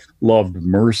 He loved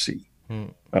mercy.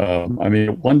 I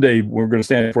mean, one day we're going to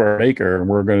stand for our Maker and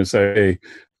we're going to say, "Hey,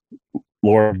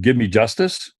 Lord, give me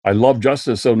justice. I love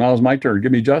justice, so now it's my turn.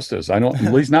 Give me justice." I don't,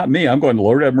 at least not me. I'm going,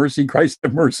 "Lord, have mercy. Christ,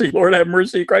 have mercy. Lord, have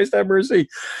mercy. Christ, have mercy."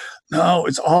 No,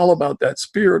 it's all about that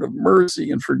spirit of mercy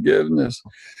and forgiveness.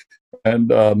 And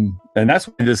that's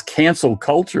why this cancel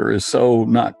culture is so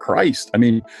not Christ. I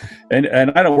mean, and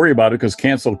I don't worry about it, because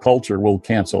cancel culture will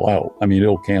cancel out. I mean,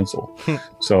 it'll cancel.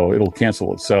 So it'll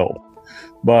cancel itself.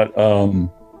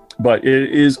 But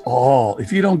it is all,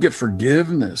 if you don't get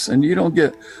forgiveness and you don't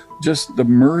get just the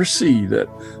mercy that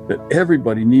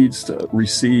everybody needs to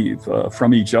receive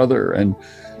from each other,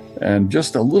 and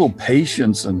just a little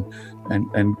patience and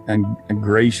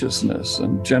graciousness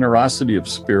and generosity of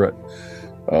spirit.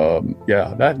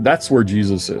 That's where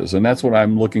Jesus is, and that's what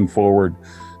I'm looking forward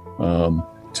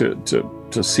to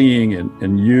to seeing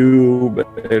in you,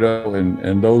 Beto,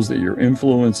 and those that you're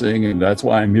influencing, and that's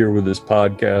why I'm here with this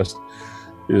podcast,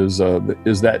 is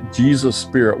that Jesus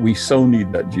spirit. We so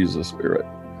need that Jesus spirit.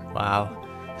 Wow.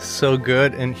 So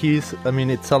good. And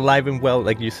it's alive and well.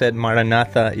 Like you said,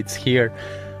 Maranatha, it's here.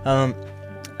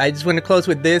 I just want to close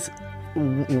with this.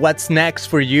 What's next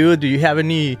for you? Do you have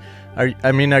any...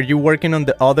 Are you working on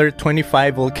the other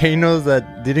 25 volcanoes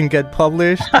that didn't get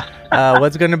published?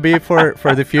 What's going to be for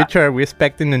the future? Are we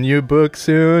expecting a new book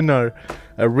soon, or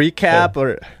a recap?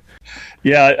 Or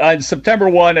yeah, on September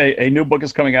 1, a new book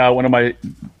is coming out. One of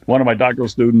my doctoral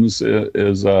students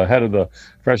is head of the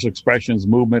Fresh Expressions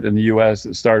movement in the U.S.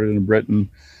 that started in Britain.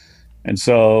 And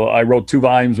so I wrote 2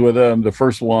 volumes with him. The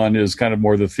first one is kind of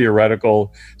more the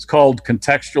theoretical. It's called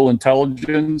Contextual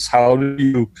Intelligence. How do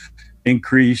you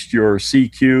increase your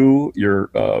CQ, your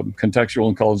contextual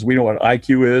intelligence? We know what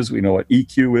IQ is, we know what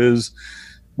EQ is,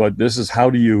 but this is how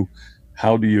do you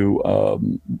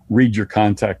read your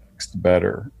context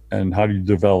better, and how do you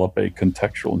develop a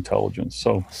contextual intelligence?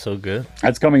 So good.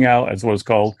 That's coming out. That's what it's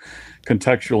called,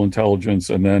 Contextual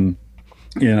Intelligence. And then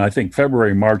in, I think,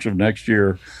 February, March of next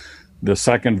year, the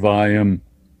second volume,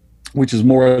 which is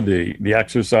more of the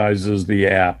exercises, the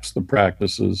apps, the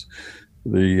practices,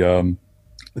 the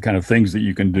kind of things that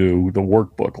you can do, the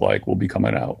workbook will be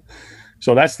coming out.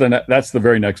 So that's the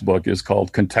very next book, is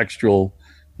called Contextual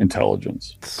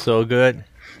Intelligence. So good.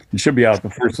 It should be out the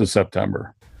 1st of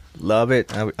September. Love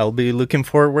it. I'll be looking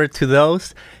forward to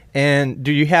those. And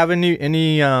do you have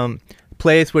any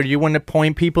place where you want to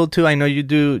point people to? I know you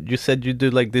do. You said you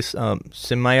do like this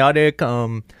semiotic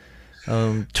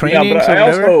trainings.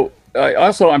 Yeah,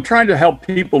 but I'm trying to help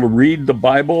people to read the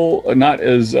Bible, not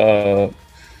as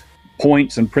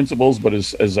points and principles, but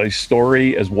as a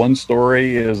story, as one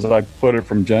story, as I put it,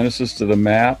 from Genesis to the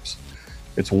maps.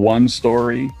 It's one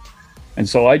story. And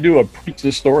so I do a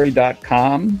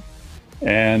preachthestory.com,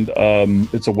 and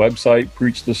it's a website,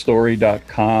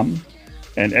 preachthestory.com.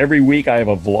 And every week I have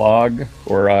a vlog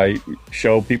where I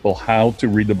show people how to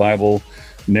read the Bible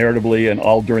narratively, and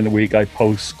all during the week I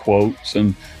post quotes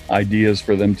and ideas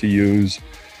for them to use.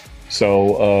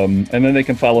 So, and then they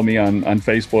can follow me on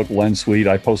Facebook, Len Sweet.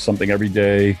 I post something every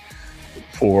day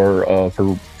for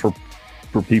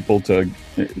people to,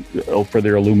 for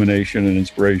their illumination and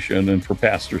inspiration, and for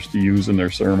pastors to use in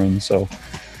their sermons. So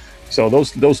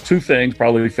those 2 things,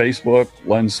 probably Facebook,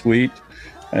 Len Sweet,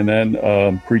 and then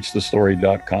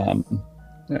preachthestory.com.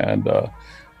 And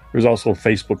there's also a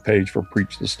Facebook page for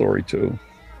Preach the Story too.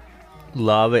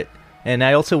 Love it. And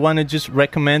I also want to just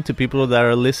recommend to people that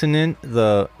are listening,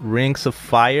 the Rings of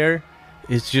Fire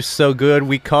is just so good.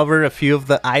 We cover a few of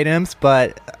the items,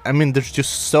 but there's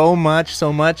just so much.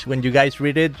 When you guys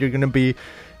read it, you're going to be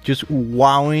just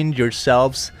wowing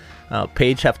yourselves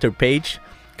page after page,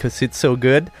 because it's so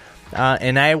good.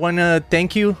 And I want to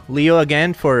thank you, Leo,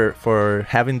 again for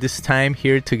having this time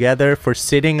here together, for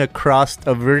sitting across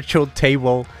a virtual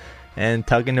table and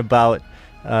talking about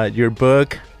your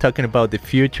book, talking about the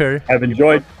future. I've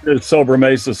enjoyed the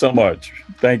Sobremesa so much.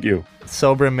 Thank you.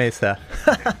 Sobremesa.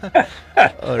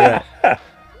 All right.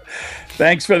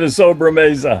 Thanks for the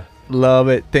Sobremesa. Love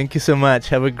it. Thank you so much.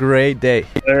 Have a great day.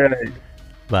 All right.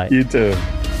 Bye. You too.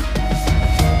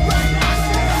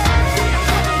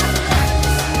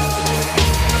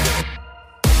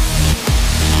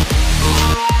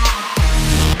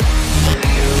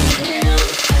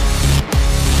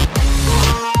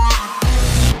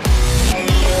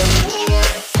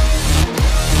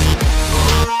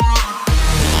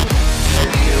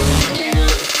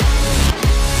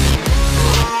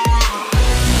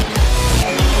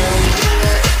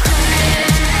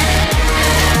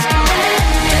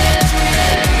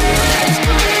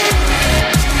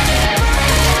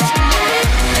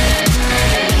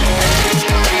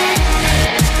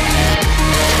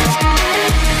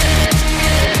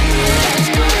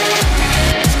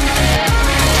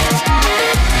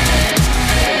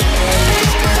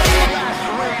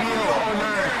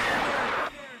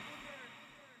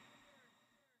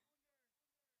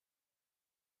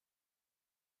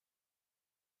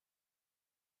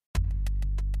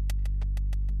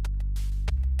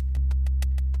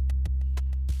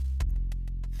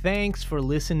 Thanks for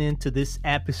listening to this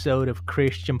episode of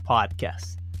Christian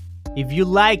Podcast. If you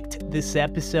liked this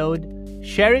episode,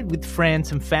 share it with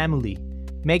friends and family.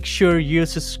 Make sure you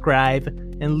subscribe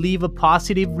and leave a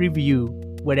positive review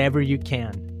wherever you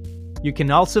can. You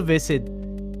can also visit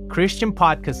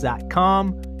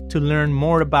christianpodcast.com to learn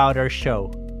more about our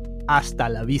show. Hasta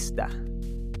la vista.